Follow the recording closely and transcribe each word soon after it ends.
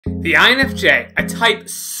The INFJ, a type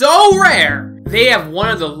so rare, they have one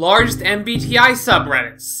of the largest MBTI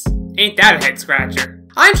subreddits. Ain't that a head scratcher?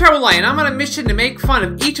 I'm TrebleKnight, and I'm on a mission to make fun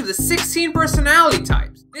of each of the 16 personality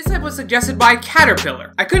types. This type was suggested by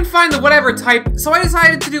Caterpillar. I couldn't find the whatever type, so I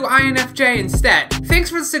decided to do INFJ instead. Thanks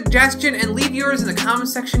for the suggestion, and leave yours in the comment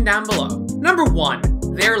section down below. Number 1.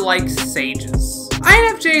 They're like sages.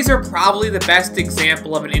 INFJs are probably the best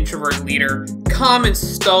example of an introvert leader, calm and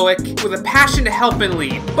stoic, with a passion to help and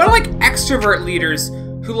lead. But unlike extrovert leaders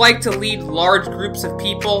who like to lead large groups of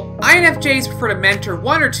people, INFJs prefer to mentor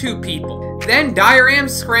 1 or 2 people, then diagram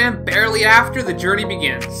scram barely after the journey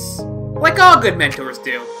begins. Like all good mentors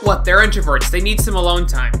do. What, they're introverts, they need some alone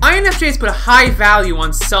time. INFJs put a high value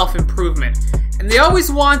on self-improvement, and they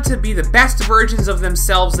always want to be the best versions of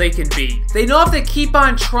themselves they can be. They know if they keep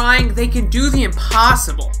on trying, they can do the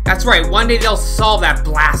impossible. That's right, one day they'll solve that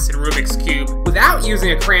blasted Rubik's Cube without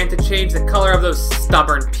using a crayon to change the color of those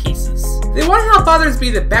stubborn pieces. They want to help others be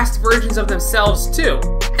the best versions of themselves too,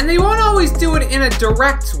 and they won't always do it in a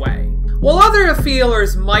direct way. While other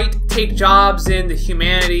feelers might take jobs in the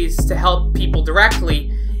humanities to help people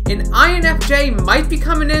directly, an INFJ might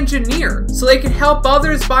become an engineer so they can help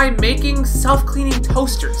others by making self-cleaning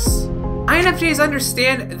toasters. INFJs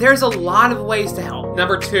understand there's a lot of ways to help.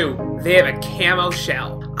 Number 2, they have a camo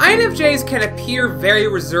shell. INFJs can appear very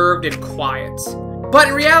reserved and quiet, but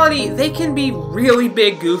in reality, they can be really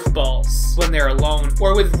big goofballs when they're alone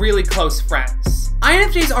or with really close friends.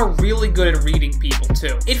 INFJs are really good at reading people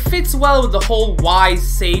too. It fits well with the whole wise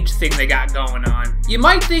sage thing they got going on. You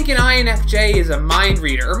might think an INFJ is a mind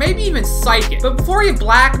reader or maybe even psychic, but before you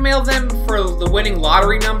blackmail them for the winning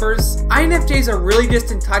lottery numbers, INFJs are really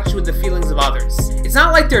just in touch with the feelings of others. It's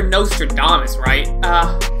not like they're Nostradamus, right?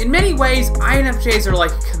 In many ways, INFJs are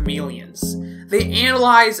like chameleons. They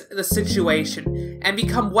analyze the situation and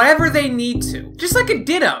become whatever they need to, just like a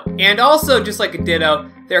ditto. And also, just like a ditto,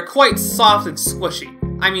 they're quite soft and squishy.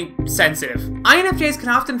 I mean, sensitive. INFJs can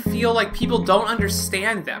often feel like people don't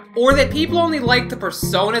understand them, or that people only like the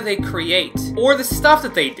persona they create, or the stuff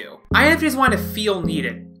that they do. INFJs want to feel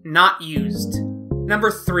needed, not used.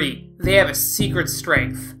 Number 3, they have a secret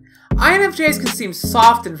strength. INFJs can seem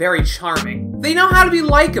soft and very charming. They know how to be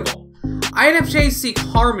likable. INFJs seek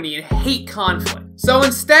harmony and hate conflict. So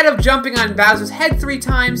instead of jumping on Bowser's head 3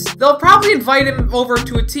 times, they'll probably invite him over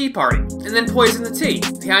to a tea party, and then poison the tea.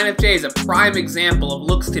 The INFJ is a prime example of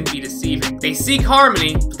looks can be deceiving. They seek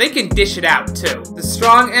harmony, but they can dish it out too. The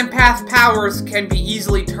strong empath powers can be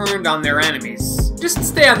easily turned on their enemies. Just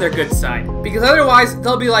stay on their good side, because otherwise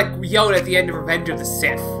they'll be like Yoda at the end of Revenge of the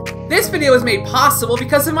Sith. This video was made possible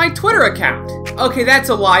because of my Twitter account. Okay, that's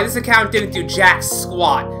a lie, this account didn't do jack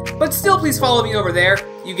squat, but still please follow me over there.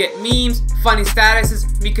 You get memes, funny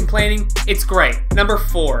statuses, me complaining, it's great. Number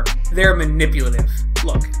 4, they're manipulative.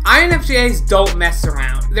 Look, INFJs don't mess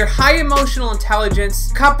around. Their high emotional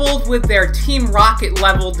intelligence, coupled with their Team Rocket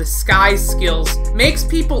level disguise skills, makes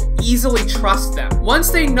people easily trust them.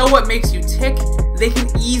 Once they know what makes you tick, they can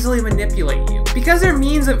easily manipulate you. Because their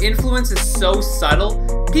means of influence is so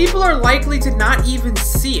subtle, people are likely to not even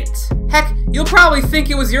see it. Heck, you'll probably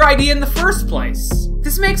think it was your idea in the first place.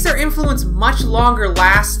 This makes their influence much longer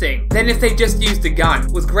lasting than if they just used a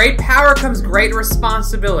gun. With great power comes great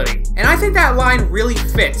responsibility. And I think that line really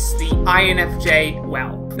fits the INFJ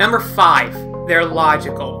well. Number 5, they're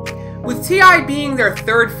logical. With TI being their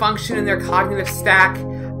 3rd function in their cognitive stack,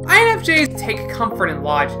 INFJs take comfort in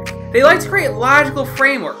logic. They like to create logical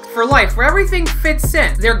frameworks for life where everything fits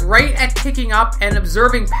in. They're great at picking up and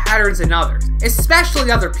observing patterns in others, especially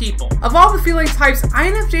other people. Of all the feeling types,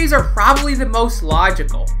 INFJs are probably the most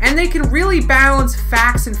logical, and they can really balance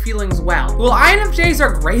facts and feelings well. While INFJs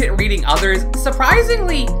are great at reading others,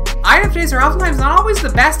 surprisingly, INFJs are oftentimes not always the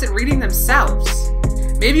best at reading themselves.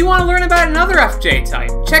 Maybe you want to learn about another FJ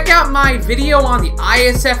type. Check out my video on the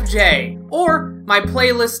ISFJ, or my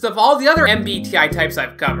playlist of all the other MBTI types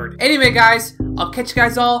I've covered. Anyway guys, I'll catch you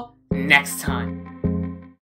guys all next time.